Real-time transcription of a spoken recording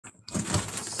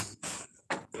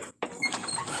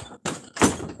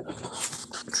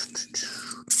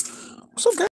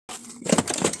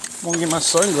I'm gonna get my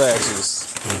sunglasses.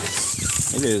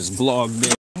 It is vlog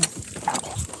day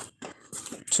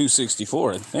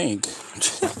 264, I think.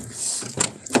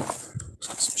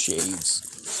 Some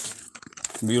shades.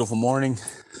 Beautiful morning.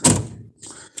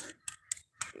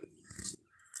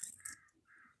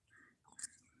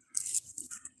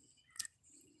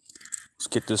 Let's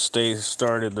get this day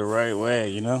started the right way,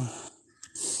 you know?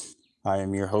 I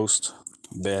am your host,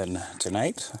 Ben.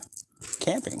 Tonight,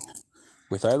 camping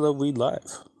with I Love Weed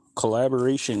Live.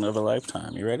 Collaboration of a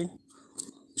lifetime. You ready?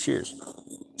 Cheers.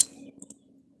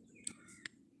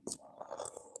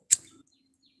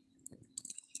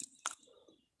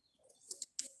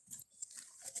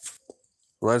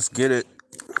 Let's get it.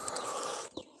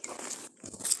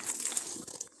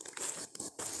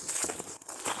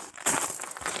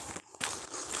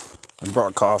 I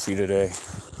brought coffee today.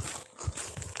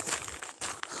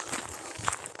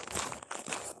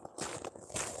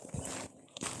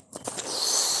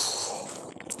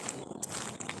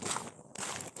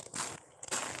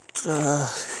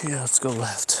 Yeah, let's go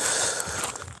left.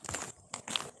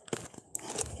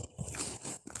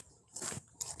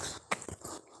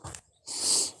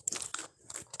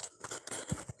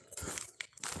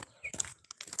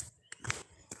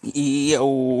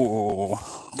 Yo,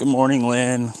 good morning,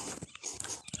 Lynn.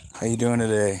 How you doing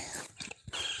today?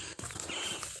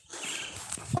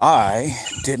 I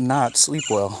did not sleep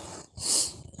well.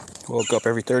 Woke up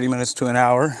every 30 minutes to an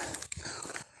hour.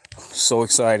 So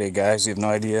excited, guys. You have no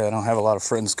idea. I don't have a lot of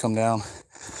friends come down.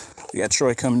 We got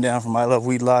Troy coming down from I Love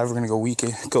Weed Live. We're gonna go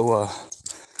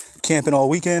camping all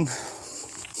weekend.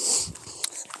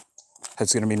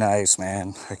 That's gonna be nice,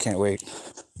 man. I can't wait.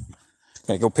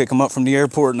 Gotta go pick him up from the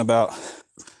airport in about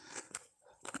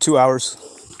 2 hours.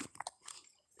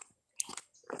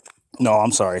 No,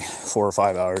 I'm sorry, 4 or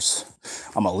 5 hours.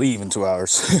 I'm gonna leave in 2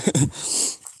 hours.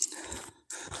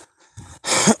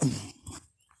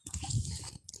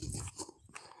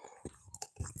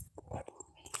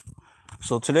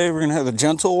 So today we're gonna have a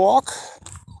gentle walk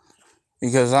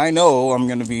because I know I'm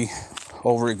gonna be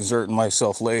overexerting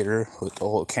myself later with the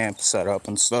whole camp setup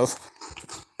and stuff.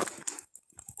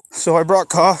 So I brought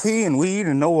coffee and weed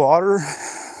and no water.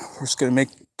 We're just gonna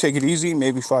take it easy,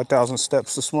 maybe 5,000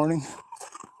 steps this morning.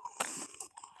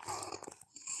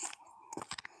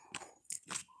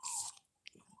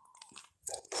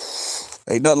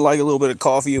 Ain't nothing like a little bit of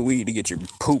coffee and weed to get your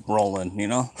poop rolling, you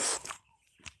know?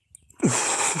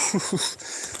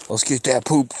 Let's get that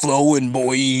poop flowing,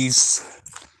 boys.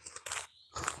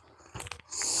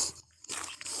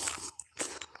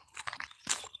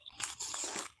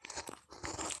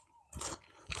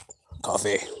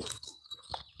 Coffee.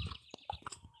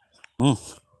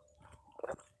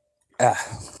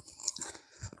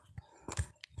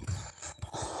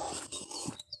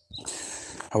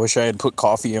 I wish I had put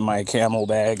coffee in my camel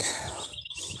bag.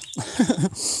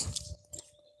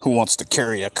 Who wants to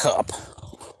carry a cup?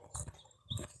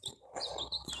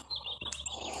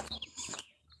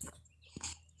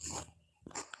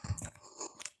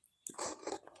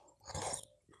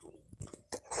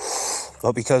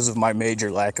 But because of my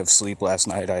major lack of sleep last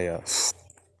night, I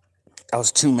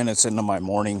was 2 minutes into my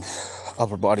morning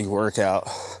upper body workout,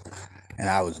 and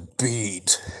I was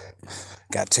beat.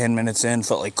 Got 10 minutes in,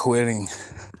 felt like quitting.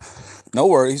 No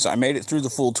worries, I made it through the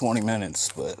full 20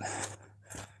 minutes, but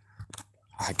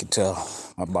I could tell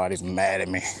my body's mad at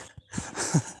me.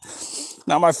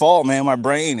 Not my fault, man. My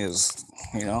brain is,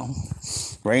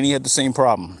 Rainey had the same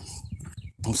problem.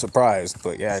 I'm surprised,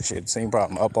 but yeah, she had the same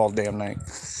problem. Up all damn night.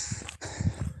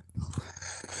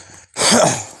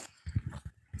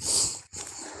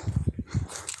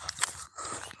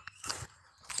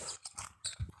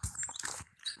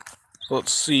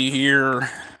 Let's see here.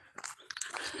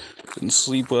 Didn't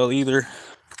sleep well either.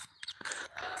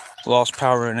 Lost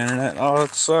power and internet. Oh,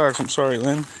 that sucks. I'm sorry,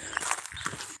 Lynn.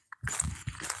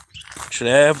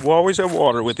 We'll always have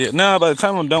water with you. No, by the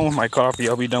time I'm done with my coffee,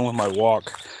 I'll be done with my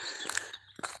walk.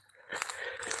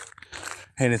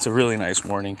 And it's a really nice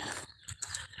morning.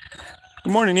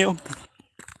 Good morning, Neil.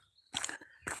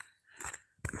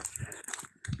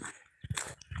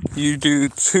 You do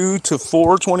 2 to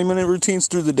 4 20-minute routines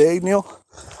through the day, Neil?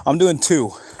 I'm doing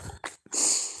 2.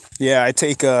 Yeah, I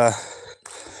take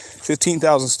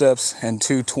 15,000 steps and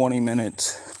 2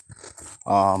 20-minute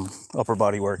upper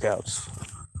body workouts,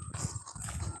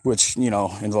 which,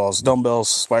 involves dumbbells,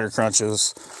 spider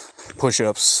crunches,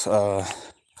 push-ups.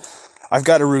 I've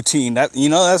got a routine.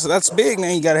 That's big,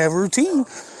 man. You got to have a routine.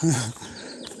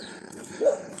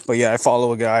 But yeah, I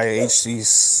follow a guy,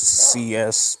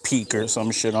 HCCS Peak or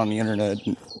some shit on the internet.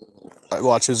 I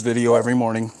watch his video every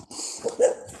morning.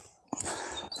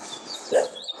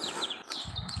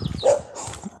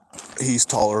 he's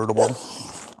tolerable,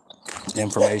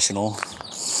 informational.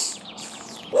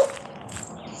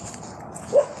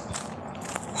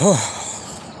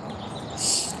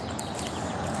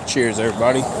 Cheers,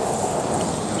 everybody.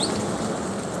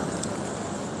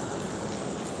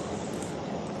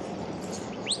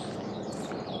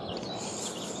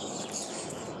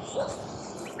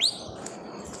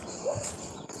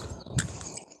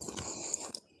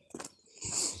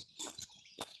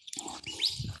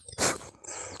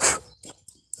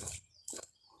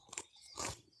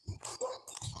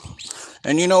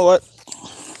 And you know what?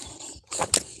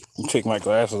 I'll take my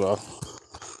glasses off.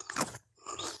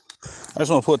 I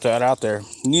just want to put that out there.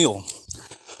 Neil,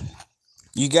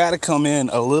 you got to come in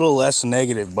a little less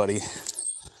negative, buddy.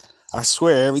 I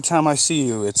swear, every time I see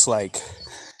you, it's like,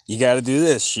 you got to do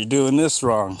this. You're doing this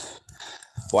wrong.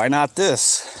 Why not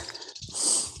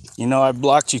this? You know, I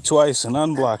blocked you twice and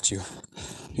unblocked you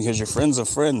because you're friends of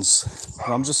friends.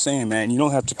 But I'm just saying, man, you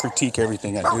don't have to critique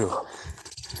everything I do.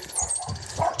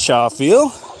 Y'all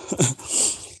feel?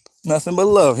 Nothing but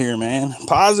love here, man.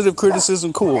 Positive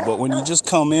criticism, cool. But when you just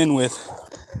come in with...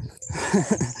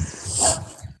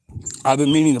 I've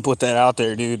been meaning to put that out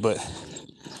there, dude, but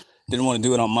didn't want to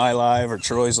do it on my live or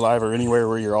Troy's live or anywhere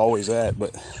where you're always at.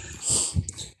 But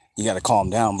you got to calm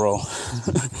down, bro.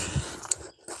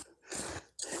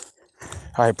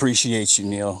 I appreciate you,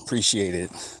 Neil. Appreciate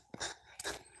it.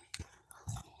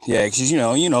 Yeah, because you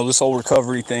know this whole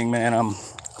recovery thing, man.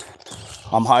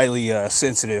 I'm highly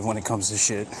sensitive when it comes to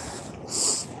shit.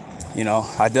 You know,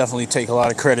 I definitely take a lot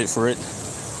of credit for it.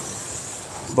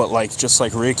 But like, just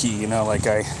like Ricky, you know, like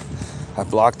I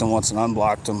blocked him once and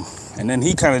unblocked him. And then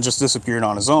he kind of just disappeared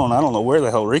on his own. I don't know where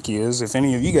the hell Ricky is. If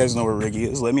any of you guys know where Ricky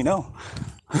is, let me know.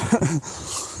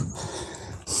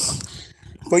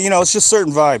 But, you know, it's just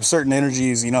certain vibes, certain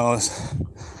energies, you know,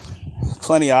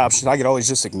 plenty of options. I could always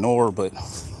just ignore, but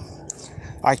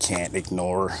I can't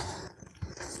ignore.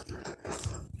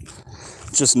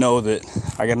 Just know that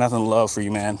I got nothing but love for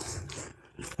you, man.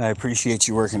 I appreciate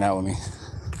you working out with me.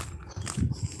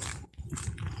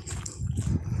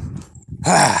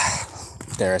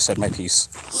 There, I said my piece.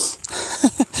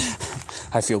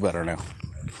 I feel better now.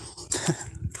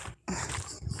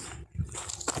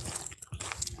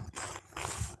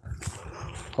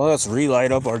 Well, let's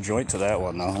relight up our joint to that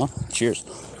one now, huh? Cheers.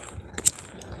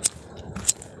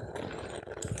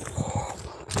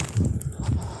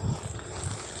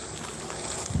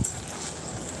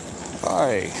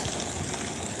 Hi.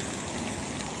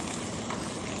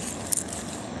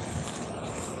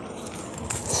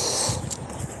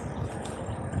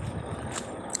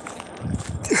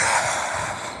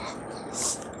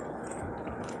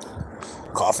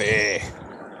 Coffee.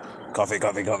 Coffee,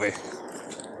 coffee, coffee.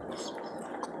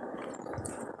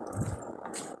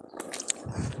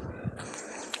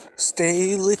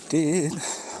 Stay lifted.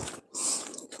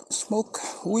 Smoke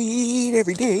weed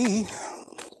every day.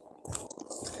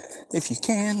 If you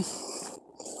can.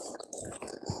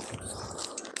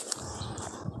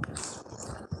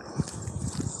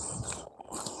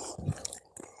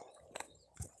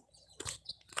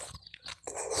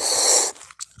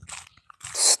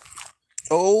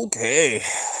 Okay.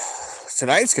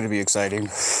 Tonight's going to be exciting.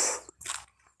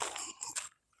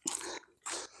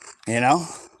 You know?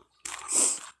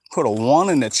 Put a 1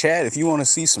 in the chat if you want to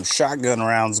see some shotgun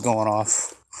rounds going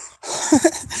off.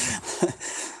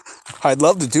 I'd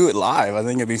love to do it live. I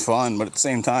think it'd be fun, but at the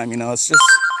same time, you know, it's just...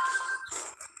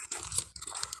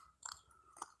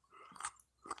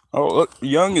 Oh, look,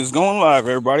 Young is going live,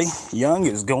 everybody. Young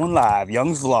is going live.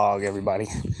 Young's vlog, everybody.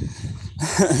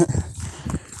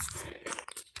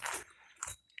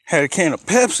 Had a can of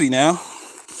Pepsi now.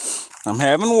 I'm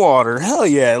having water. Hell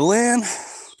yeah, Lynn.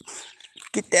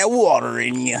 Get that water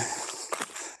in you.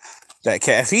 That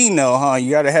caffeine, though, huh?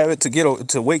 You gotta have it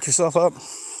to wake yourself up.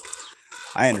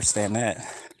 I understand that.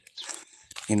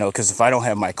 You know, because if I don't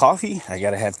have my coffee, I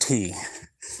gotta have tea.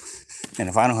 And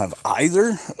if I don't have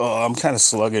either, oh, I'm kind of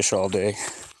sluggish all day.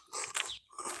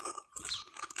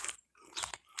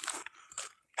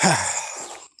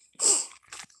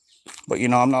 But, you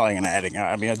know, I'm not like an addict.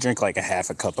 I mean, I drink like a half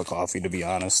a cup of coffee, to be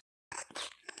honest.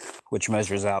 Which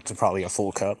measures out to probably a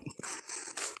full cup.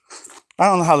 I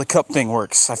don't know how the cup thing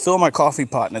works. I fill my coffee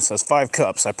pot and it says 5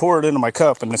 cups. I pour it into my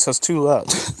cup and it says 2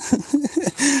 left.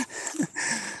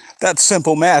 That's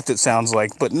simple math, it sounds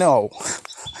like, but no.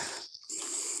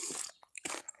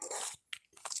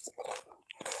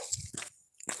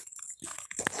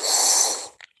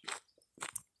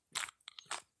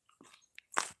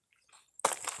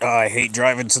 I hate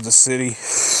driving to the city.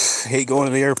 Hate going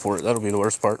to the airport. That'll be the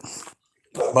worst part.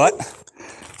 But,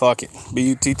 fuck it.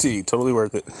 BUTT. Totally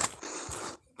worth it.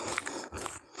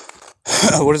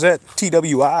 What is that?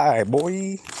 TWI,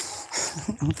 boy.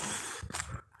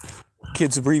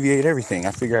 Kids abbreviate everything.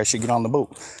 I figure I should get on the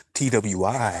boat.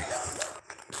 TWI.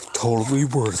 Totally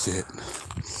worth it.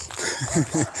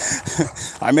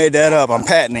 I made that up. I'm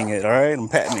patenting it, all right? I'm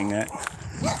patenting that.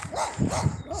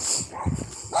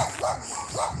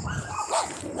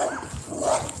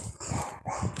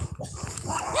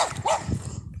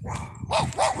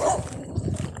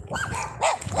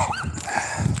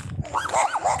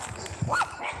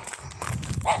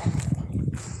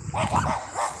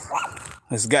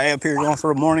 This guy up here going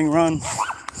for a morning run.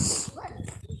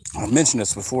 I've mentioned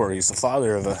this before. He's the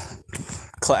father of a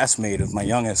classmate of my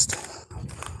youngest.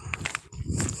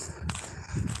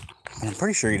 I'm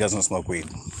pretty sure he doesn't smoke weed.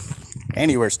 And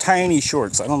he wears tiny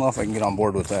shorts. I don't know if I can get on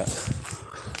board with that.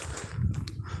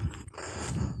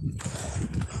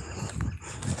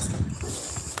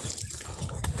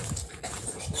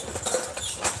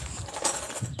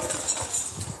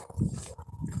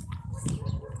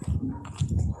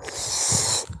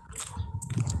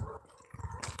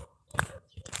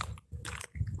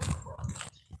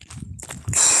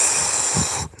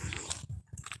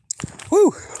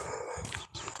 Woo!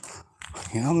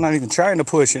 You know, I'm not even trying to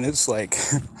push, and it's like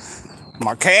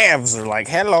my calves are like,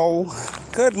 hello,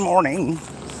 good morning.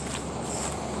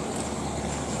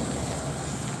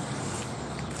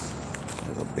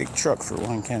 There's a big truck for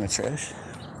one can of trash.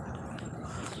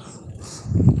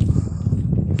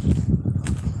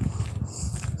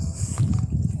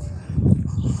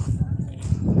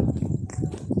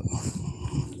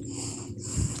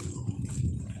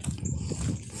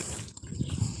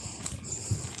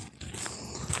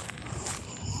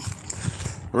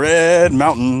 Red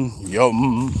Mountain,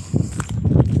 yum.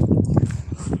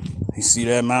 You see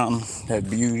that mountain, that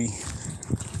beauty?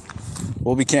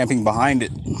 We'll be camping behind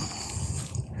it.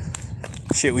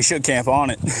 Shit, we should camp on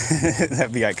it.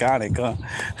 That'd be iconic, huh?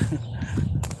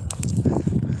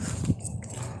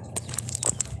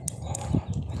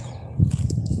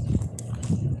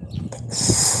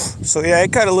 So yeah,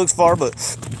 it kind of looks far, but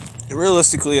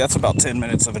realistically, that's about 10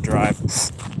 minutes of a drive.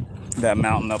 That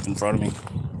mountain up in front of me.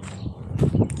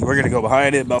 We're gonna go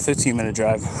behind it, about 15-minute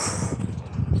drive.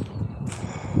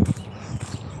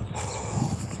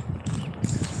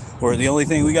 Where the only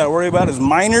thing we gotta worry about is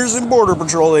miners and border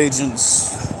patrol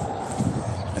agents.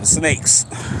 And snakes.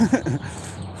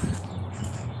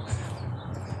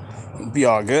 It'll be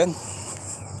all good.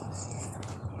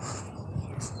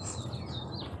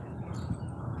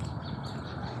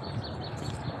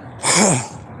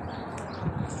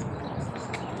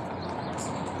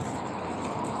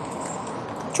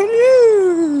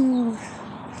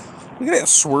 Look at that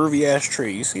swervy ass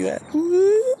tree. You see that?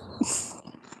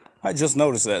 I just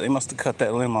noticed that. They must have cut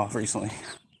that limb off recently.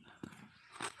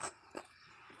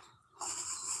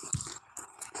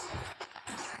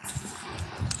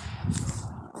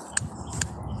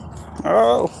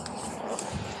 Oh,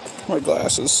 my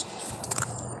glasses.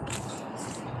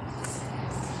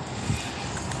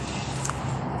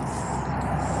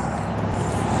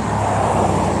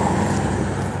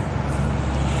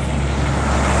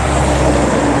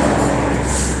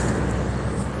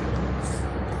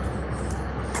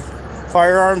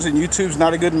 Firearms and YouTube's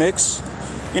not a good mix.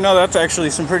 You know, that's actually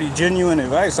some pretty genuine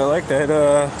advice. I like that.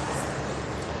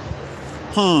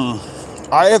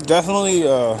 I have definitely,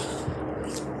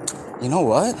 you know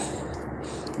what?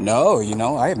 No, you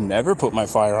know, I have never put my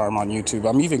firearm on YouTube.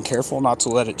 I'm even careful not to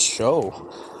let it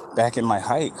show back in my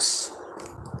hikes.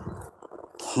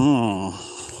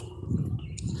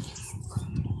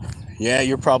 Yeah,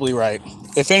 you're probably right.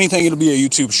 If anything, it'll be a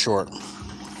YouTube short.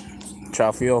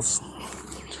 Ciao, feels.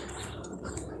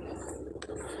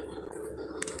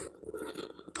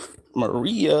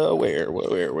 Maria, where?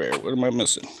 What am I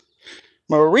missing?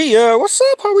 Maria, what's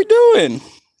up? How we doing?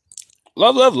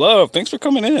 Love. Thanks for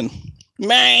coming in.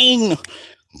 Maine,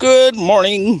 good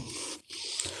morning.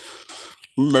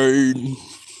 Maine.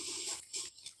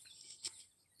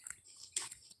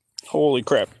 Holy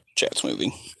crap, chat's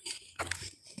moving.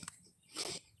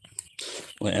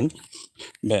 Lynn,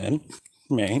 Ben,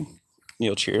 Maine,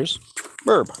 Neil, cheers.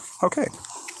 Burb, okay.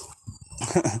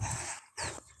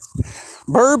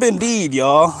 Burb indeed,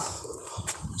 y'all.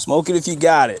 Smoke it if you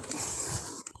got it.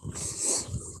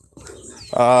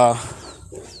 I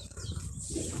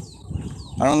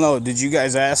don't know. Did you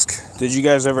guys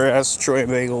ever ask Troy and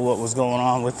Bagel what was going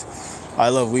on with I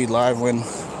Love Weed Live when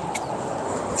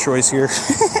Troy's here?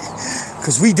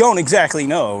 Because we don't exactly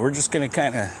know. We're just going to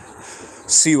kind of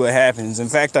see what happens. In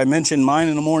fact, I mentioned mine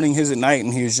in the morning, his at night,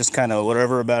 and he was just kind of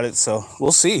whatever about it. So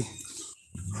we'll see.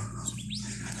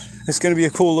 It's going to be a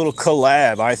cool little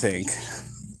collab, I think.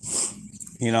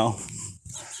 You know,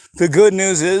 the good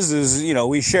news is, you know,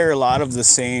 we share a lot of the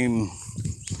same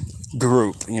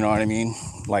group, you know what I mean?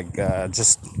 Like,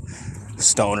 just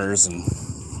stoners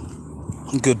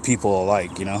and good people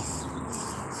alike, you know?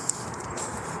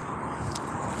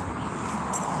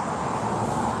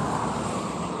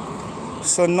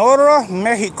 Sonora,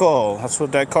 Mexico. That's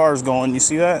what that car is going. You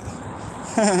see that?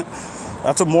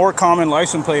 That's a more common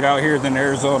license plate out here than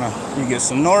Arizona. You get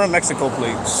Sonora, Mexico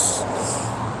plates.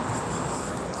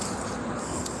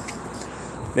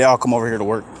 They all come over here to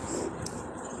work.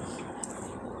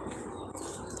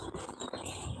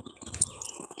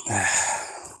 And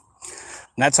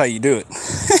that's how you do it.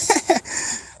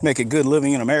 Make a good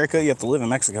living in America, you have to live in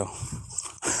Mexico.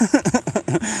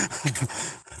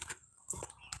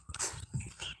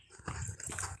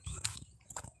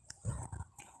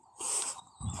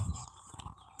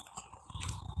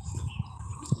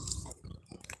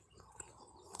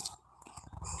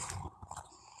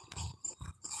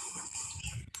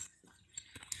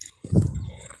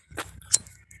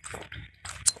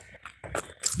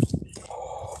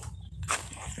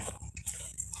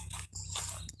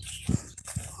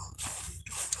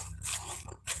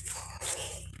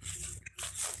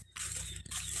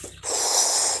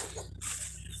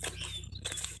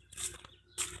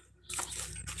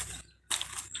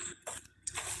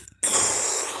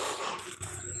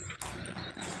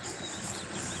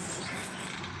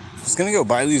 I was gonna go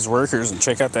buy these workers and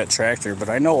check out that tractor, but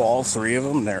I know all three of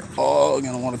them. They're all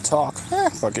gonna want to talk.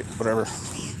 Fuck it, whatever.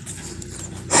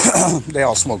 They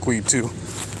all smoke weed too.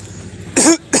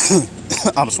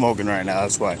 I'm smoking right now,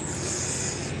 that's why.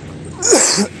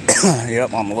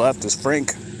 Yep, on the left is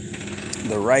Frank,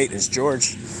 the right is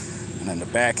George, and then the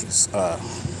back is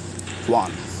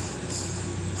Juan.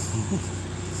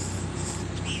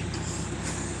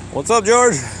 What's up,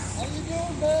 George? How you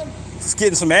doing, man? Just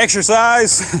getting some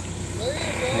exercise. There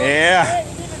you go. Yeah. Hey,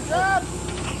 you need a job?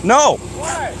 No,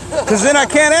 Why? because then I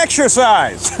can't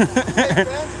exercise. Hey,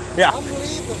 man, Yeah. I'm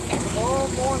leaving tomorrow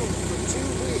morning for 2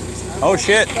 weeks. Oh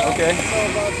shit, okay.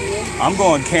 I'm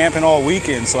going camping all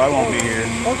weekend, so I won't be here.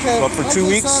 Okay. But for 2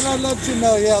 weeks? I'll let you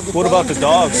know, yeah. What about the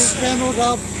dogs? Kenneled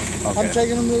up. Okay. I'm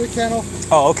taking them to the kennel.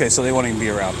 Oh, okay, so they won't even be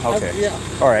around. Okay. Yeah.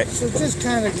 All right. So just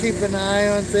kind of keep an eye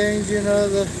on things, you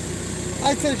know.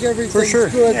 I think everything's For sure.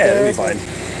 good Yeah, there. it'll be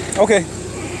fine. Okay.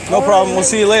 No problem. We'll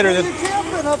see you later Are then. you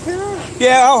camping up here?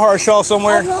 Yeah, I'll Harshaw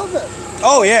somewhere. I love it.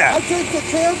 Oh, I yeah. take the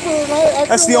camper and I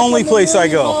That's feel the like only I'm a place I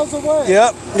million go. miles away.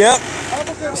 Yep, yep. Have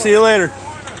a good one. See you later.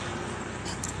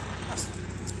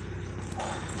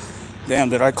 Damn,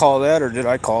 did I call that or did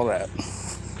I call that?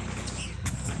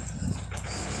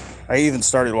 I even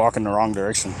started walking the wrong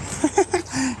direction.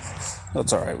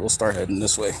 That's all right. We'll start heading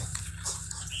this way.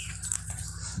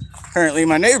 Apparently,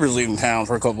 my neighbor's leaving town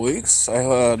for a couple weeks.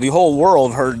 The whole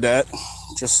world heard that.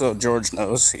 Just so George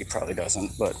knows. He probably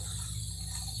doesn't, but...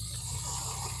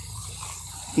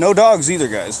 No dogs either,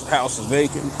 guys. The house is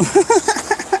vacant.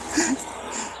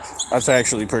 That's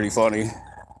actually pretty funny.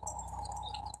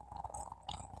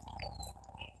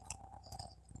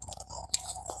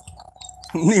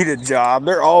 Need a job.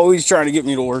 They're always trying to get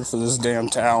me to work for this damn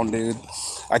town, dude.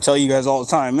 I tell you guys all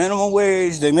the time, minimum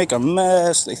wage, they make a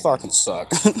mess. They fucking suck.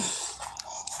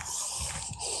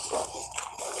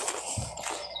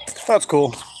 That's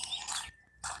cool.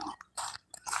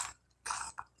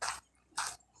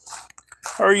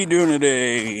 How are you doing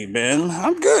today, Ben?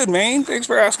 I'm good, man. Thanks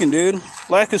for asking, dude.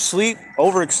 Lack of sleep,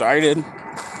 overexcited.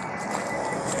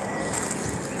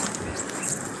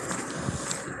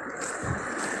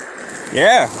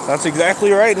 Yeah, that's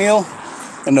exactly right, Neil.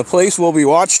 And the place will be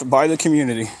watched by the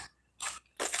community.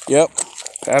 Yep,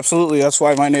 absolutely. That's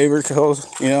why my neighbor goes,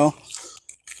 you know.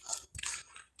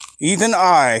 Even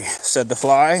I, said the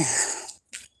fly.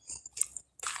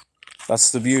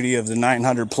 That's the beauty of the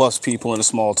 900 plus people in a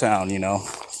small town, you know.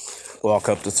 Walk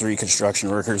up to 3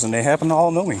 construction workers and they happen to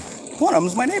all know me. One of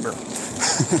them's my neighbor.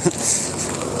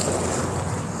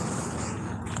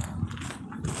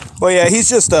 Well, yeah, he's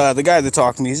just the guy that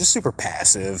talked to me. He's just super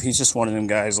passive. He's just one of them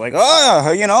guys like,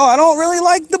 oh, you know, I don't really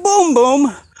like the boom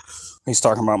boom. He's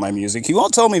talking about my music. He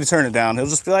won't tell me to turn it down. He'll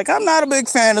just be like, I'm not a big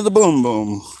fan of the boom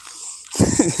boom.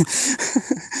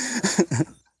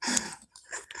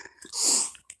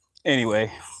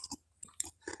 Anyway,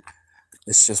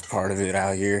 it's just part of it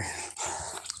out here.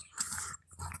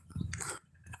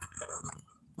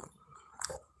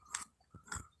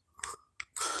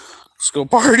 Let's go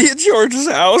party at George's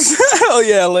house. Hell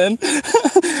yeah, Lynn.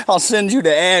 I'll send you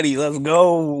to Addie. Let's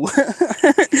go.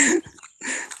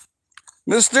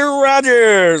 Mr.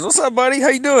 Rogers. What's up, buddy? How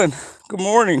you doing? Good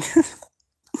morning.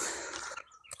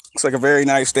 Looks like a very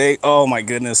nice day. Oh, my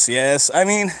goodness. Yes. I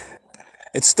mean,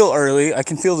 It's still early. I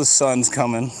can feel the sun's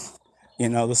coming. You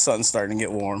know, the sun's starting to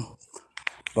get warm.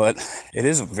 But it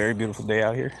is a very beautiful day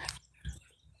out here.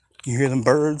 You hear them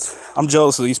birds? I'm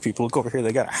jealous of these people. Look over here.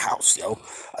 They got a house, yo.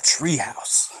 A tree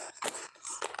house.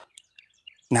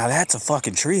 Now that's a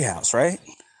fucking tree house, right?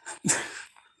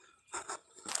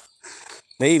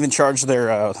 They even charge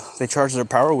their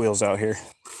power wheels out here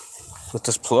with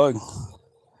this plug.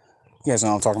 You guys know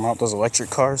what I'm talking about? Those electric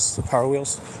cars, the power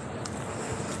wheels.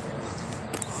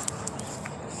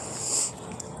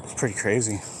 It's pretty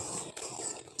crazy.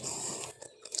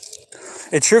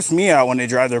 It trips me out when they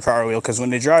drive their power wheel, because when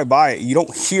they drive by it, you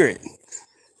don't hear it.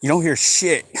 You don't hear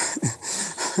shit.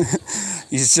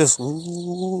 It's just,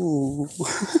 ooh.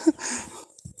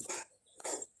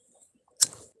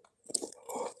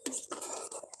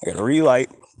 I gotta relight.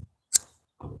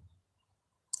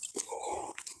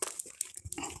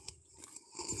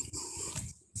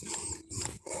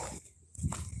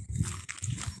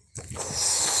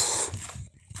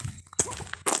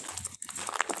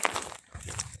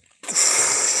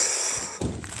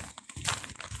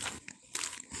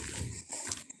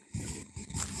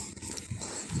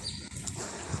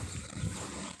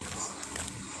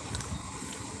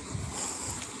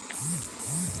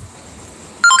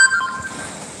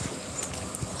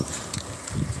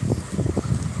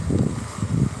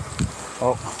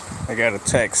 Oh, I got a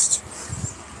text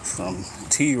from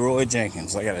T. Roy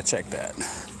Jenkins. I gotta check that.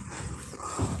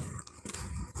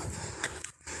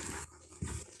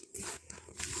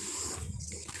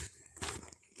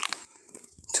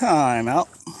 Time out.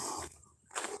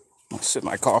 I'll sip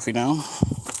my coffee down.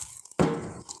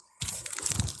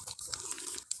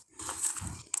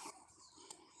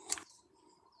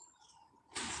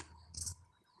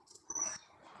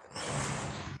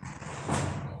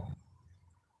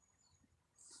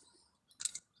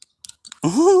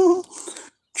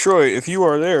 Troy, if you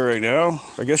are there right now,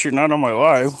 I guess you're not on my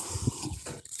live.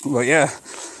 But yeah,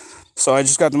 so I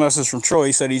just got the message from Troy.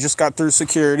 He said he just got through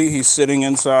security. He's sitting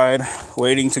inside,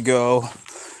 waiting to go,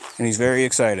 and he's very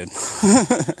excited.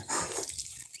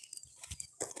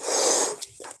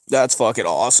 That's fucking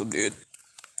awesome, dude.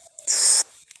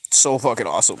 So fucking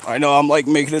awesome. I know I'm like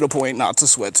making it a point not to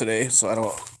sweat today, so I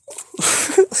don't,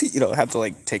 have to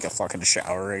like take a fucking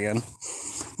shower again.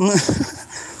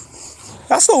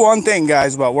 That's the one thing,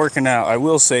 guys, about working out. I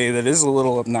will say that is a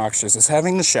little obnoxious. Is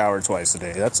having to shower twice a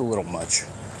day. That's a little much.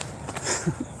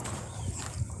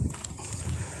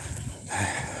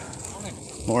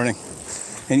 Morning.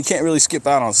 And you can't really skip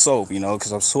out on soap,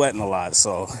 because I'm sweating a lot.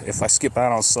 So if I skip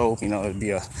out on soap, it'd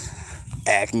be a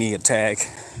acne attack.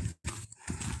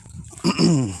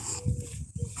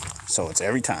 So it's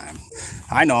every time.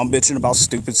 I know I'm bitching about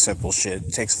stupid, simple shit.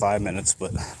 It takes 5 minutes,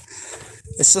 but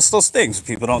it's just those things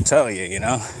people don't tell you,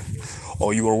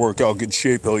 Oh, you want to work out, get in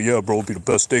shape? Hell yeah, bro. It'll be the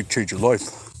best day to change your life.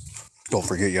 Don't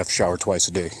forget you have to shower twice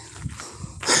a day.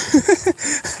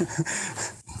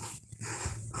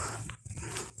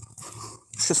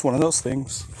 It's just one of those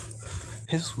things.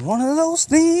 It's one of those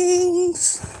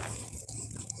things.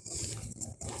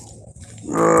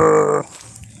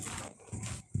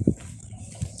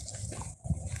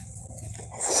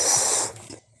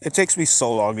 It takes me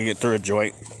so long to get through a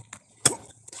joint.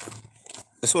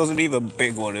 This wasn't even a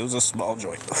big one, it was a small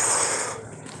joint.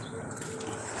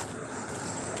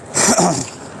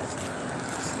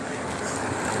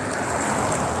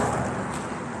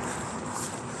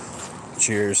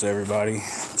 Cheers, everybody.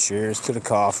 Cheers to the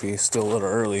coffee. Still a little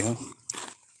early, huh?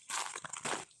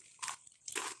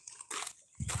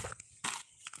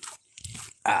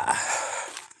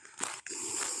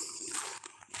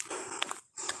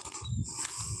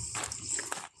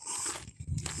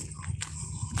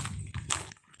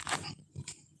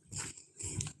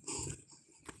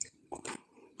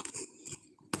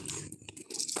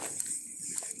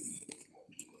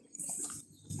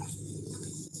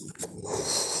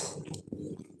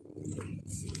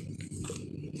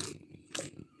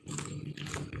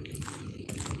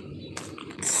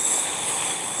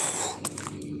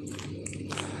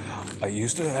 I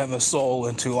used to have a soul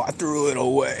until I threw it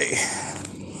away.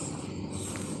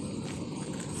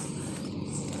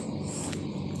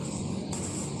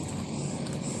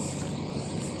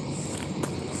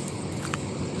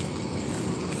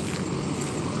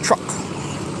 Truck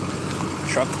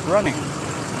running.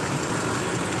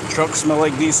 Trucks smell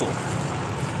like diesel.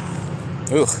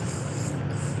 Ugh.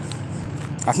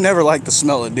 I've never liked the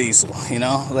smell of diesel,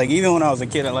 Like, even when I was a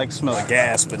kid, I liked the smell of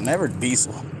gas, but never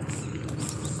diesel.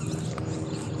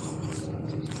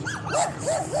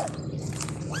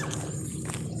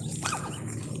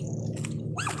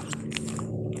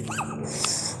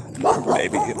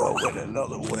 Maybe if I went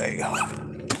another way.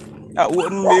 I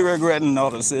wouldn't be regretting all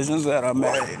decisions that I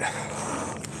made.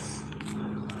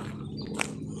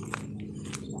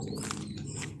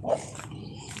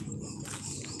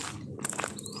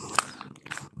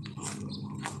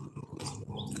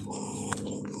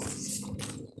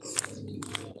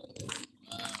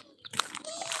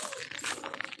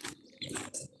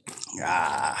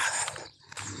 Ah.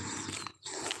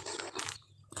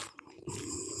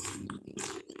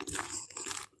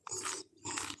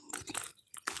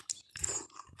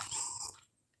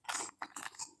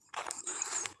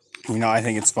 You know, I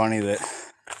think it's funny that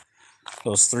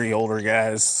those three older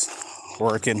guys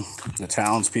working, the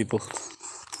townspeople,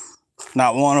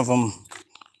 not one of them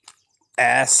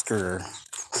asked or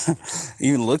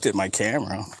even looked at my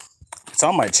camera. It's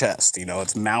on my chest, you know,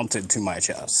 it's mounted to my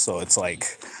chest. So it's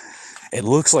like, it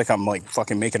looks like I'm like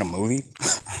fucking making a movie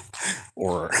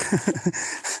or,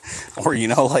 or, you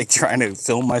know, like trying to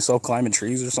film myself climbing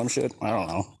trees or some shit. I don't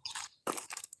know.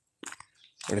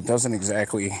 But it doesn't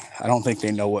exactly, I don't think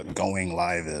they know what going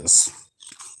live is.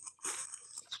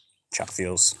 Chuck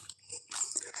feels.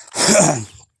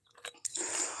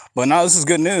 But now this is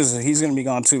good news. He's going to be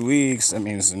gone 2 weeks. That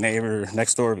means the neighbor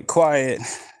next door will be quiet.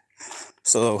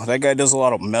 So that guy does a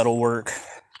lot of metal work.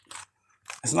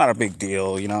 It's not a big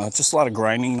deal, you know. It's just a lot of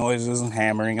grinding noises and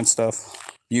hammering and stuff.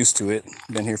 Used to it.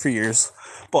 Been here for years.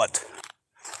 But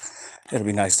it'll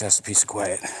be nice to have some peace of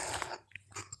quiet.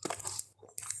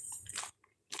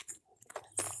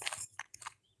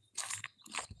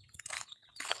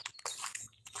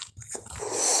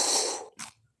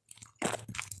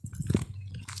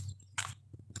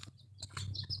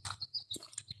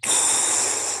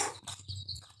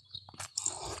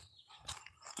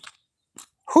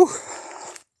 Whew.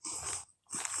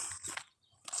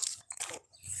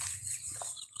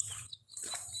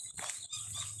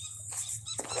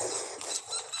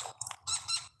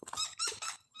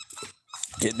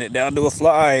 Getting it down to a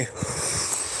fly.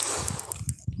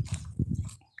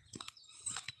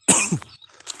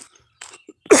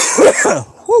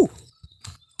 Whew.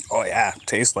 Oh yeah,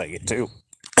 tastes like it too.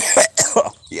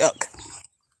 Yuck.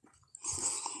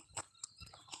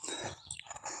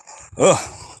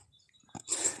 Ugh.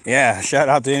 Yeah, shout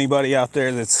out to anybody out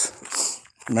there that's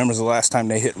remembers the last time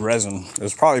they hit resin. It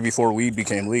was probably before weed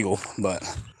became legal, but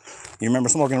you remember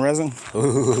smoking resin?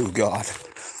 Oh God.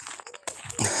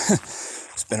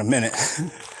 It's been a minute.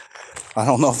 I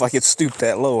don't know if I could stoop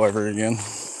that low ever again.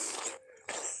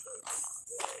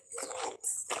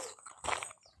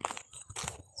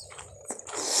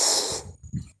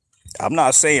 I'm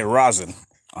not saying rosin.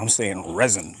 I'm saying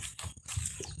resin.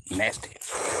 Nasty.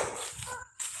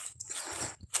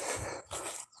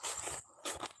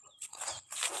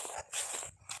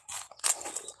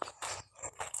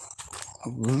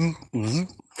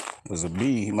 There's a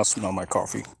bee. He must smell my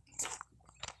coffee.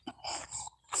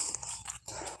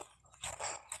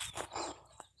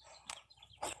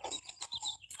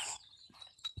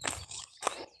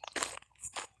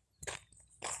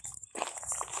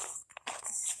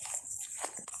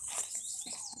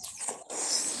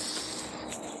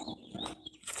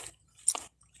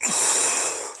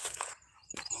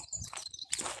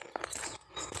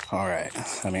 All right.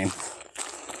 I mean,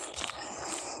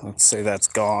 let's say that's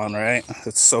gone, right?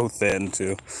 It's so thin,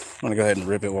 too. I'm going to go ahead and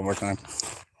rip it one more time.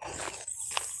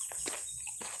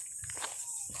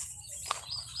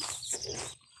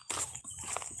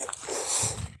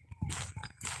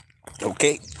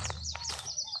 Okay.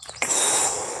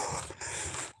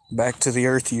 Back to the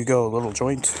earth you go, little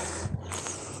joint.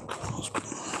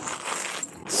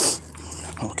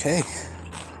 Okay.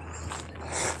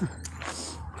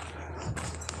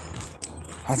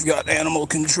 I've got animal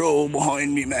control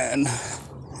behind me, man.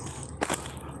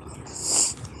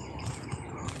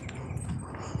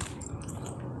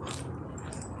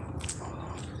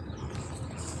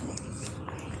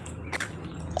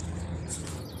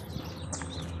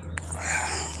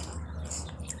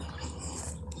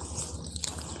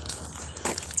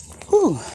 Whew.